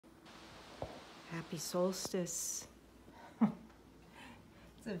Happy solstice.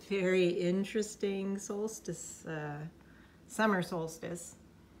 It's a very interesting solstice, summer solstice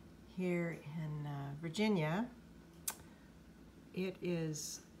here in Virginia. It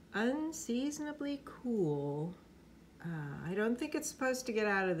is unseasonably cool. I don't think it's supposed to get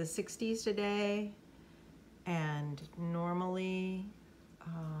out of the 60s today, and normally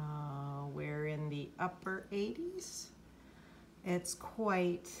we're in the upper 80s. It's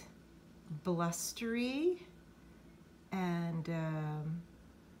quite blustery, and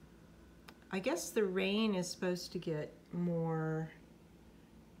I guess the rain is supposed to get more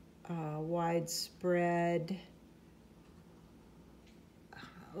widespread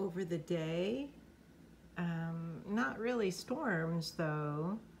over the day. Not really storms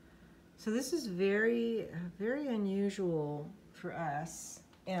though. So this is very unusual for us,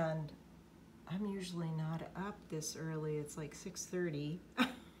 and I'm usually not up this early. It's like 6:30.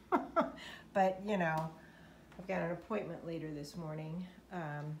 But you know, I've got an appointment later this morning.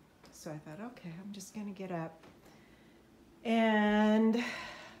 So I thought, okay, I'm just gonna get up, and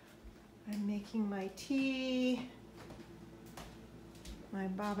I'm making my tea, my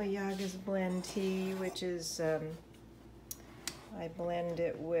Baba Yaga's blend tea, which is, I blend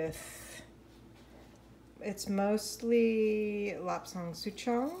it with, it's mostly Lapsang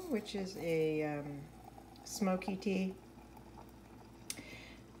Souchong, which is a smoky tea.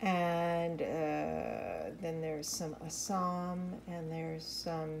 And then there's some Assam, and there's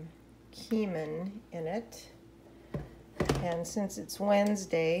some cumin in it. And since it's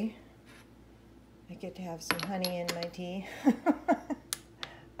Wednesday, I get to have some honey in my tea.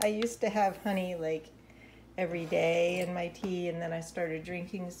 I used to have honey like every day in my tea, and then I started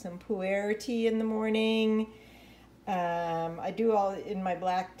drinking some pu'er tea in the morning. I do all in my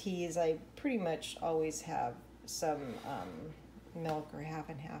black teas. I pretty much always have some milk, or half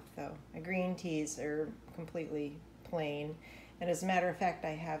and half though. My green teas are completely plain. And as a matter of fact,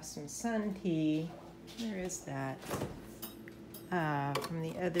 I have some sun tea. Where is that? From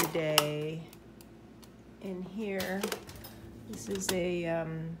the other day in here. This is a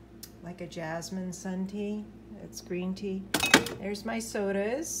like a jasmine sun tea. It's green tea. There's my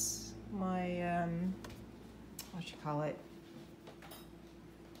sodas. My what you call it?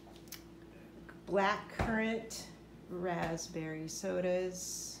 Black currant raspberry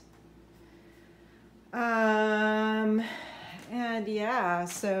sodas. And yeah,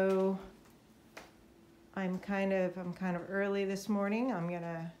 so I'm kind of early this morning. I'm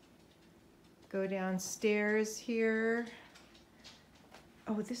gonna go downstairs here.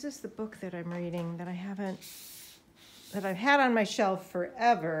 Oh, this is the book that I'm reading that I've had on my shelf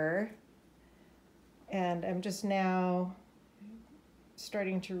forever, and I'm just now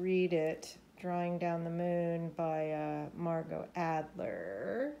starting to read it. Drawing Down the Moon by Margot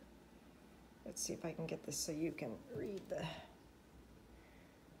Adler. Let's see if I can get this so you can read the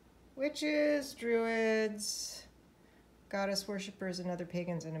Witches, Druids, Goddess Worshippers, and Other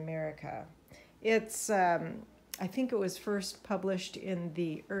Pagans in America. It's, I think it was first published in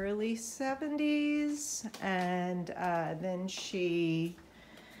the early 70s, and then she,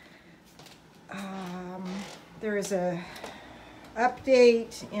 there is a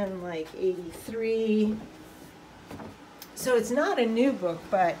update in like 83. So it's not a new book,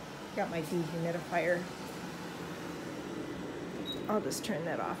 but got my dehumidifier. I'll just turn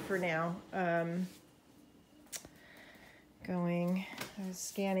that off for now. I was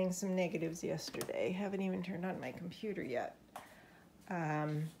scanning some negatives yesterday. Haven't even turned on my computer yet.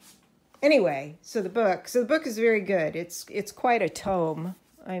 Anyway, so the book is very good. It's quite a tome.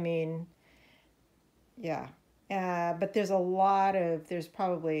 I mean, yeah. But there's there's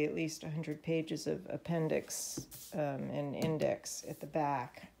probably at least 100 pages of appendix and index at the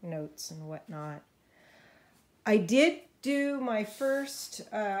back, notes and whatnot. I did do my first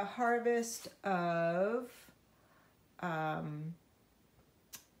harvest of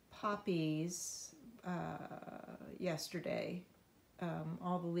poppies yesterday.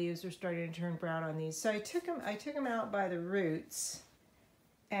 All the leaves are starting to turn brown on these. So I took them out by the roots,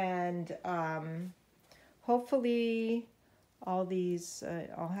 and hopefully all these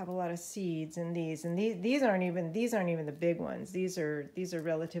I'll have a lot of seeds in these, and these aren't even the big ones. These are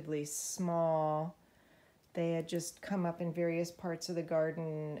relatively small. They had just come up in various parts of the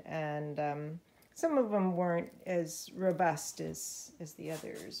garden, and some of them weren't as robust as the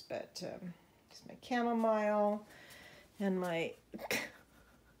others, but it's my chamomile and my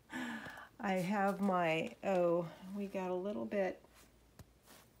I have my, we got a little bit.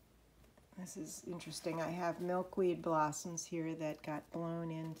 This is interesting. I have milkweed blossoms here that got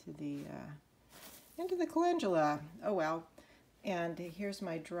blown into the calendula. Oh well. And here's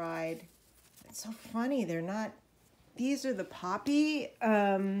my dried it's so funny. They're not, these are the poppy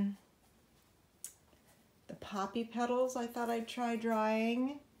petals I thought I'd try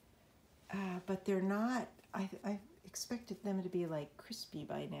drying, but they're not. I expected them to be like crispy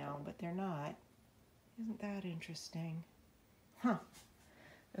by now, but they're not. Isn't that interesting? Huh.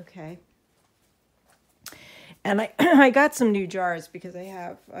 Okay. And I got some new jars because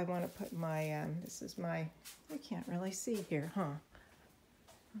I want to put my, this is my, I can't really see here, huh?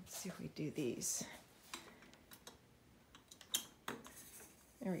 Let's see if we do these.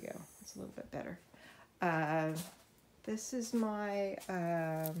 There we go. It's a little bit better. This is my,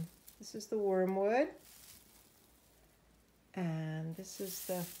 this is the wormwood. And this is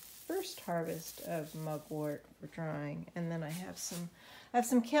the first harvest of mugwort for drying. And then I have some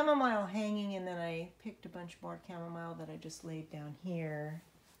chamomile hanging, and then I picked a bunch more chamomile that I just laid down here.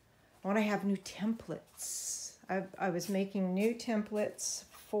 I want to have new templates. I was making new templates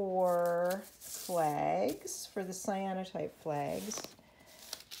for flags, for the cyanotype flags.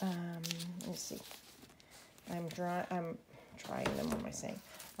 Let me see. I'm trying them, what am I saying?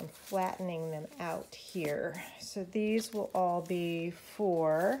 I'm flattening them out here. So these will all be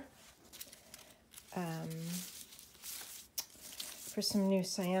for some new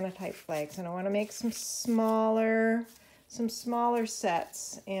cyanotype flags, and I want to make some smaller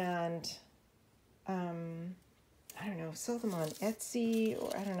sets, and I don't know, sell them on Etsy,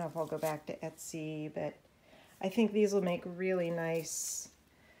 or I don't know if I'll go back to Etsy, but I think these will make really nice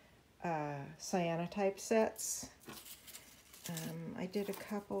cyanotype sets. I did a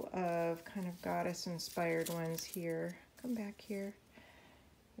couple of kind of goddess-inspired ones here. Come back here.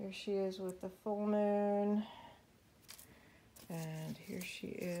 Here she is with the full moon. And here she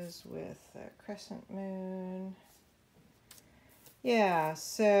is with a crescent moon. Yeah,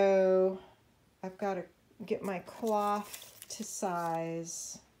 so I've got to get my cloth to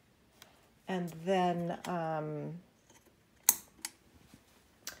size, and then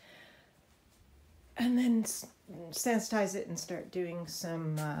sensitize it and start doing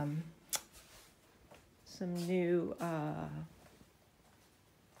some new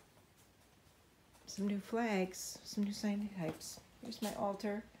flags, some new cyanotypes. Here's my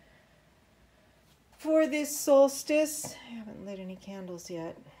altar for this solstice. I haven't lit any candles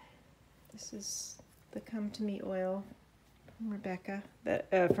yet. This is the Come to Me oil from Rebecca,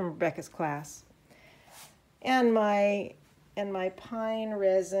 from Rebecca's class, and my pine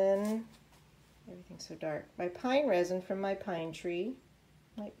resin. Everything's so dark. My pine resin from my pine tree.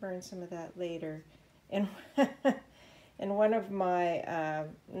 Might burn some of that later. And and one of my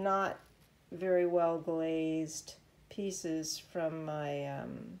not very well glazed pieces from my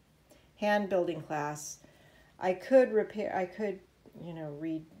hand building class. I could redo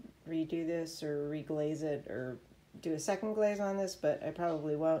this or reglaze it or do a second glaze on this, but I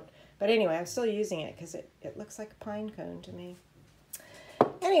probably won't. But anyway, I'm still using it because it looks like a pine cone to me.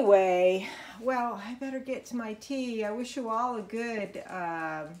 Anyway, well, I better get to my tea. I wish you all a good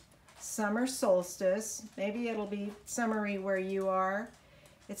summer solstice. Maybe it'll be summery where you are.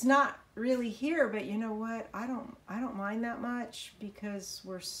 It's not really here, but you know what? I don't mind that much because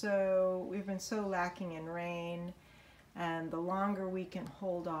we've been so lacking in rain, and the longer we can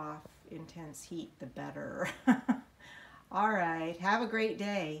hold off intense heat, the better. All right, have a great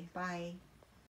day. Bye.